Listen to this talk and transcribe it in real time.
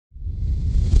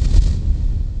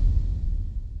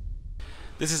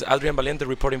This is Adrian Valiente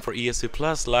reporting for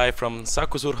ESCplus, live from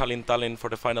Saku Surhal in Tallinn for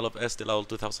the final of Eesti Laul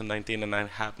 2019, and I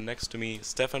have next to me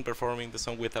Stefan performing the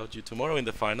song Without You tomorrow in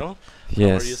the final. How are you,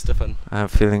 Yes, Stefan? I'm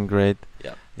feeling great.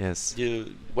 Yeah. Yes,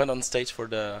 You went on stage for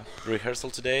the rehearsal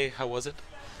today. How was it?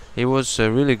 it was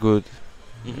really good.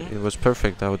 Mhm. It was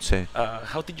perfect, I would say.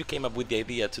 How did you came up with the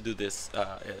idea to do this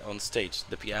on stage?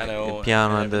 The piano, The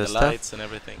piano and the the stuff. lights and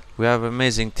everything. We have an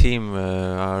amazing team.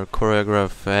 Our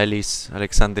choreographer Alice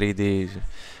Alexandridi,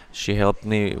 she helped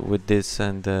me with this,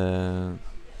 and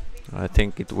I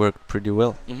think it worked pretty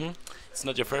well. It's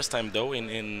not your first time though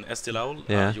in Eesti Laul.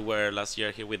 Yeah. You were last year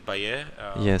here with Baye.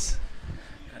 Yes,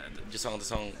 You sang the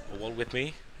song "Walk with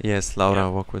Me." yes, Laura, Yeah.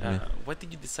 walk with me. Why did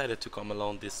you decide to come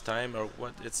alone this time, or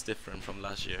what? It's different from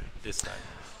last year this time.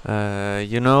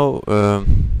 You know,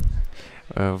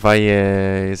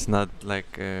 Valle is not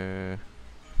like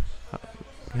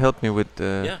help me with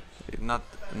Yeah, not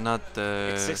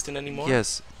existing anymore.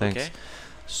 yes, thanks. Okay.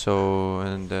 So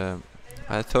and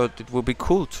I thought it would be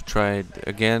cool to try it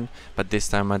again, but this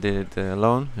time I did it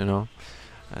alone, you know,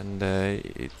 and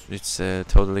it's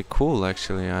totally cool.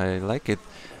 Actually, I like it,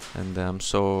 and I'm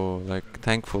so like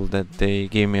thankful that they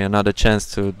gave me another chance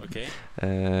to Okay.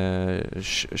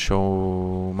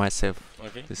 show myself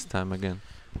Okay. this time again.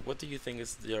 What do you think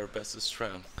is your best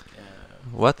strength?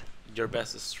 What? Your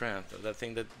best strength. The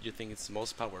thing that you think is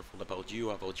most powerful about you,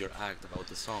 about your act, about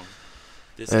the song.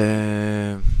 This.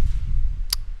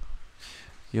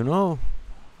 You know,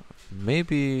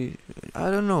 maybe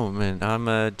I don't know, man. I'm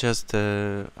just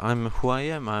I'm who I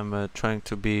am. I'm trying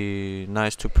to be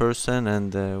nice to person,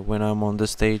 and when I'm on the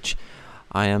stage,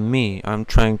 I am me. I'm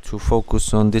trying to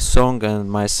focus on this song and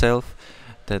myself.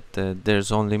 That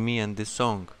there's only me and this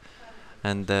song,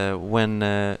 and when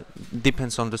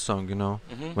depends on the song, you know.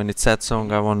 Mhm. When it's sad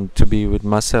song, I want to be with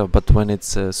myself. But when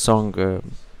it's a song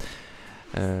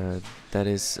that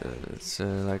is it's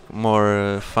like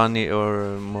more funny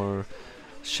or more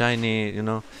shiny, you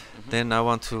know, Mhm. then I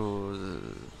want to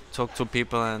talk to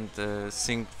people and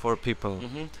sing for people.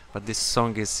 Mhm. But this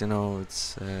song is, you know,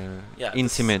 it's Yeah,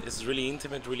 intimate. It's really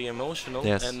intimate, really emotional.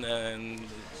 Yes. And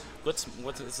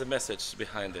what is the message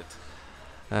behind it?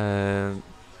 Uh,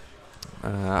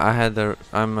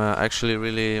 I'm actually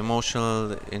really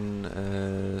emotional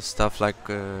in stuff like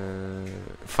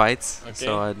fights. So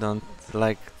Okay. I don't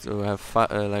like to have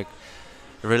like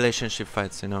relationship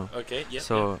fights, you know. Okay. Yeah.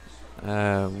 So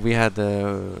we had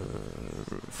a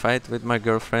fight with my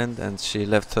girlfriend, and she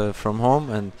left from home,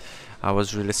 and I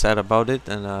was really sad about it,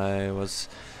 and I was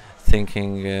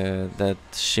thinking that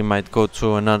she might go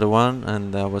to another one,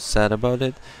 and I was sad about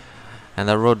it, and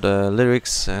I wrote the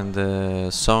lyrics and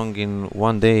the song in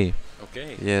one day.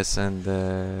 Okay. Yes, and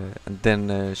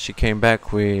then she came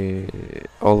back. We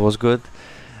all was good,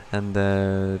 and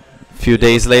few It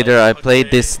days was later like, I played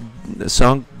okay. this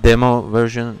song demo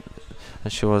version,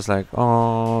 and she was like,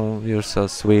 "Oh, you're so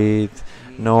sweet.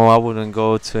 No, I wouldn't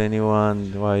go to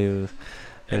anyone. Why you?"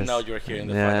 And Yes. now you're here in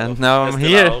the Yeah, final and of now I'm Eesti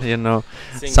here. Laul, You know,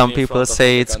 singing some in people front of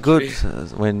say the it's good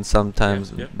country. when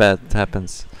sometimes Yeah. bad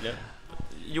happens. Yeah.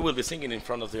 You will be singing in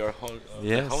front of your home, the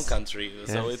Yes. home country.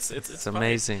 So Yes, it's fine.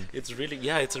 amazing. It's really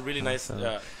it's a really nice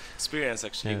So, experience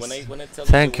actually. yes. When I tell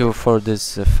Thank you you for this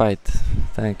fight.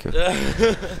 Thank you.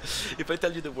 if I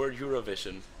tell you the word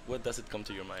Eurovision, what does it come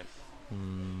to your mind?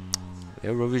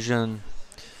 Eurovision.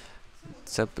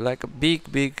 It's like a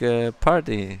big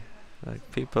party. Like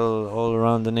people all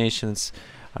around the nations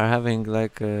are having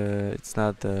like it's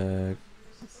not a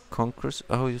concourse.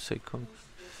 How you say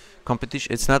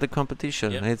competition? It's not a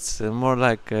competition. Yeah. It's more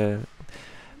like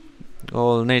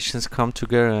all nations come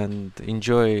together and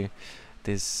enjoy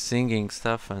this singing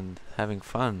stuff and having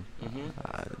fun. Mhm.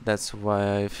 That's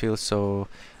why I feel so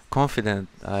confident.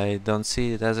 I don't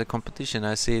see it as a competition.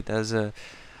 I see it as a,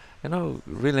 you know,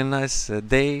 really nice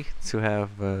day to have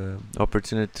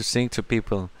opportunity to sing to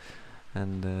people,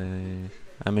 and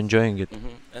I'm enjoying it.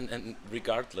 And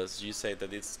regardless, you say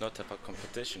that it's not about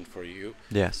competition for you.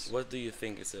 Yes. What do you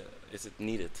think is it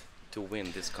needed to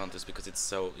win this contest? Because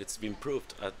it's been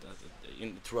proved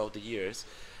throughout the years,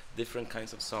 different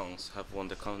kinds of songs have won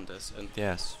the contest. And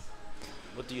Yes.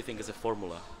 what do you think is a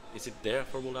formula? Is it their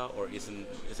formula, or isn't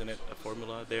it a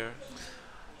formula there?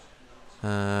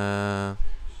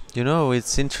 You know,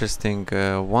 it's interesting.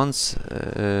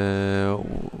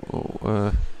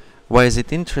 Why is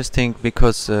it interesting?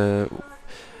 Because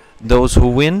those who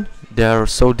win, they are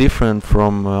so different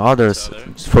from others. other.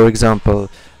 For example,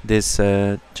 this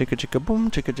Chicka Chicka Boom,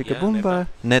 Chicka Chicka Yeah, Boomba,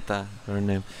 Neta, her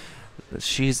name.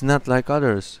 She's not like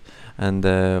others. And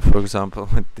for example,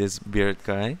 with this beard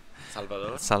guy,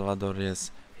 Salvador. Salvador,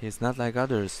 yes, he's not like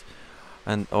others.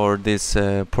 and or this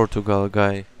Portugal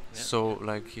guy. So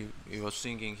like he was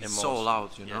singing his soul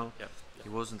out, you know. He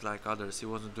wasn't like others. He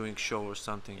wasn't doing show or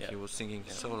something. He was singing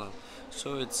his soul out.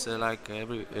 So it's like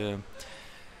every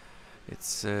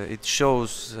it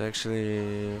shows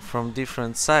actually from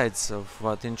different sides of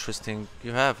what interesting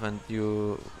you have, and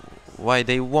why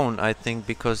they won. I think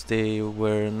because they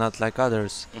were not like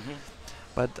others.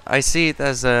 But I see it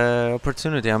as an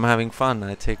opportunity. I'm having fun.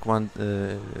 I take one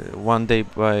day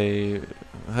by,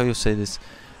 how you say this?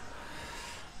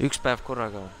 Üks päev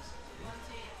korraga.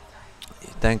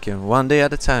 Thank you. One day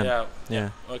at a time.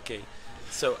 Yeah. Okay.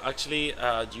 So actually,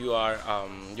 you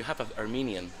have an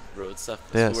Armenian roots, as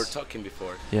we were talking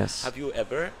before. Yes. Have you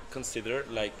ever considered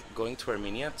like going to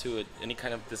Armenia to any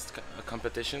kind of this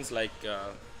competitions, like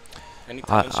any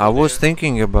talent show I was there?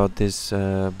 thinking about this,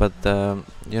 but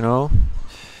you know,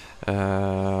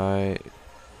 I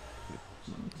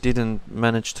didn't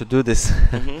manage to do this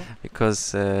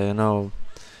because you know,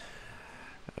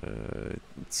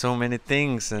 so many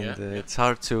things, and it's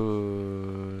hard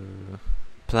to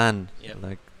plan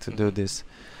like to do this.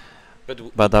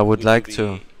 But I would like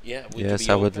to. Yes,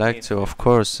 I would like to, of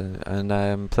course, and I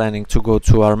am planning to go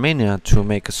to Armenia to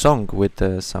make a song with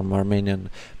some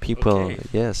Armenian people. Okay.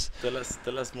 Yes.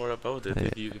 Tell us more about it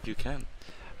if you can.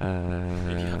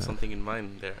 If you have something in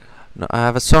mind there. No, I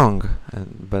have a song,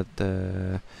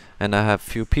 and I have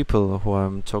few people who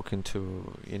I'm talking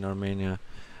to in Armenia.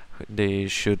 They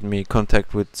should me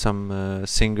contact with some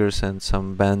singers and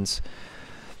some bands.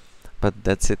 But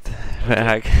that's it.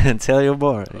 I can't tell you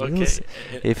more. Okay.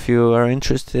 If you are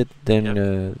interested, then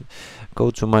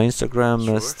go to my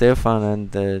Instagram, Stefan,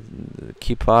 and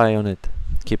keep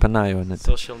an eye on it.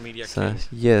 Social media.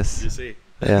 Yes. You see.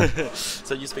 Yeah.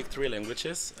 So you speak 3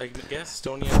 languages, I guess.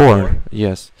 Estonian. 4.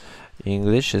 Yes.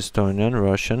 English, Estonian,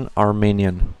 Russian,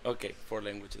 Armenian. Okay, 4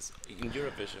 languages. In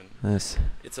Eurovision, yes,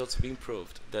 it's also been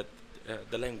proved that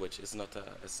the language is not a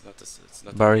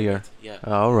barrier. Yeah.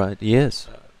 All right. Yes.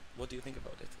 What do you think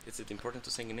about it? Is it important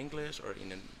to sing in English or in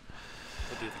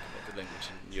what do you think about the language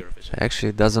in Eurovision? Actually,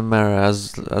 it doesn't matter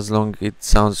as long it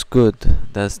sounds good.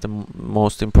 That's the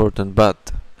most important.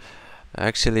 But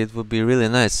actually, it would be really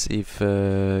nice if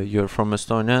you're from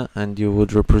Estonia and you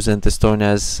would represent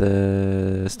Estonia as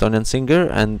Estonian singer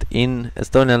and in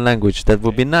Estonian language. That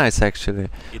would be nice, actually.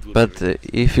 But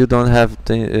if you don't have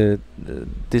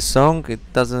this song,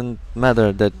 it doesn't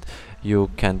matter that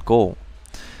you can't go.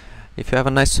 If you have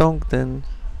a nice song, then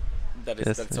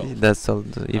that's all.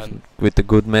 With a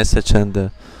good message and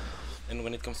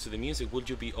when it comes to the music, would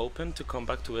you be open to come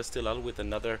back to Eesti Laul with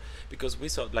another? Because we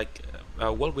saw like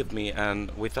Well With Me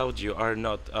and Without You are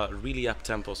not really up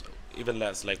tempos, even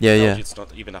less. Like Without You, it's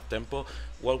not even up tempo.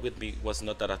 Well With Me was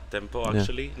not that up tempo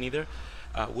actually neither.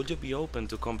 Would you be open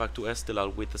to come back to Eesti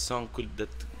Laul with a song that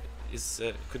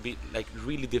could be like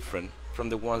really different from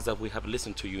the ones that we have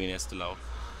listened to you in Eesti Laul?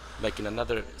 Like in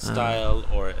another style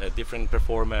or a different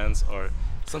performance or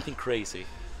something crazy.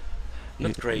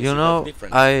 Not crazy, you know, but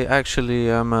different. I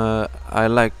actually I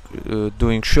like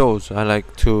doing shows. I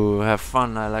like to have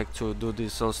fun. I like to do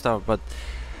this all stuff. But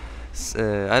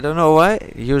I don't know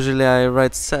why. Usually I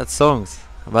write sad songs.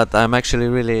 But I'm actually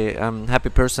really happy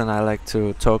person. I like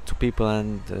to talk to people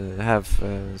and have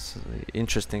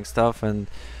interesting stuff, and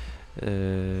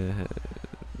I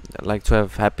like to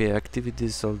have happy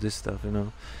activities, all this stuff, you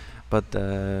know. But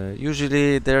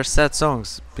usually they're sad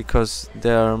songs because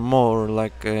they are more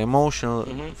like emotional.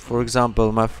 For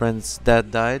example, my friend's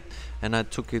dad died, and I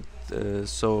took it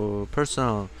so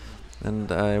personal, and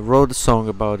I wrote a song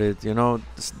about it. You know,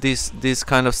 this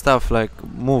kind of stuff like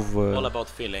move. All about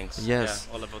feelings. Yes.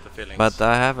 Yeah, all about the feelings. But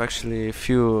I have actually a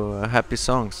few happy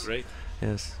songs. Great.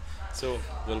 Yes. So,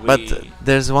 but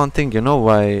there's one thing, you know,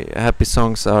 why happy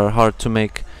songs are hard to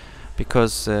make.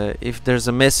 Because if there's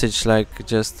a message like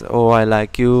just oh I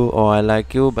like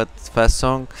you, but fast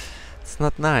song, it's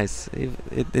not nice.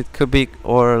 It could be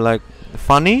or like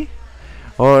funny,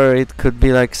 or it could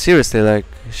be like seriously like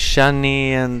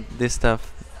shiny and this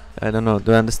stuff. I don't know.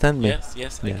 Do you understand me?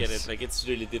 Yes, I get it. Like it's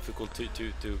really difficult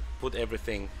to put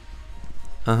everything,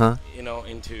 you know,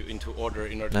 into order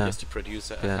in order just to produce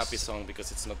a happy song,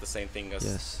 because it's not the same thing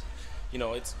as. You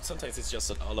know, sometimes it's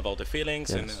just all about the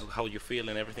feelings and how you feel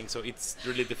and everything. So it's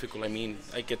really difficult. I mean,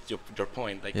 I get your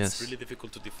point. Like it's really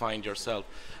difficult to define yourself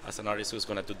as an artist who's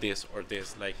gonna do this or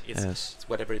this. Like it's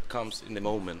whatever it comes in the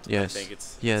moment. I think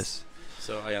it's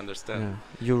so I understand.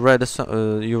 Yeah. You write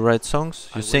you write songs.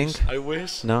 You sing. I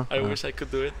wish. No. I wish I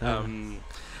could do it.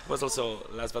 Was also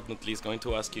last but not least going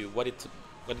to ask you what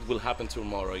will happen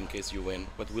tomorrow in case you win.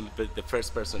 What will be the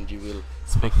first person you will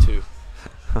speak to?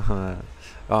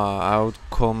 I would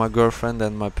call my girlfriend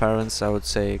and my parents. I would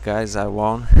say, guys, I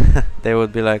won. They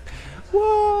would be like,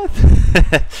 what?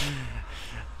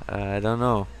 I don't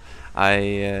know.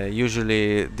 I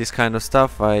usually this kind of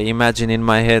stuff I imagine in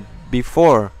my head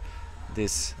before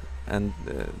this, and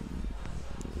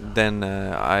then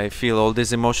I feel all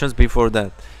these emotions before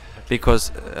that,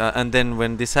 because and then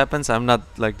when this happens, I'm not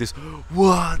like this.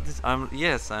 What? I'm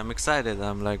excited.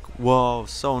 I'm like, wow,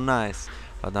 so nice,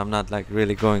 but I'm not like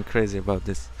really going crazy about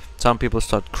this. Some people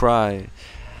start cry.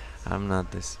 I'm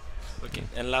not this. Okay.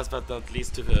 And last but not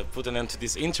least, to put an end to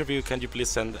this interview, can you please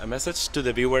send a message to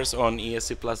the viewers on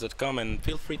ESCplus.com, and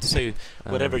feel free to say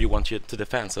whatever you want to the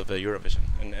fans of Eurovision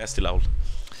and Eesti Laul.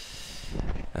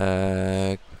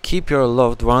 Keep your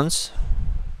loved ones.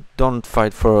 Don't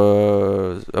fight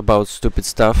for about stupid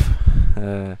stuff.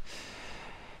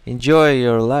 Enjoy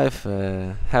your life.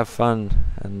 Have fun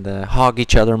and hug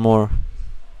each other more.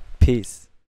 Peace.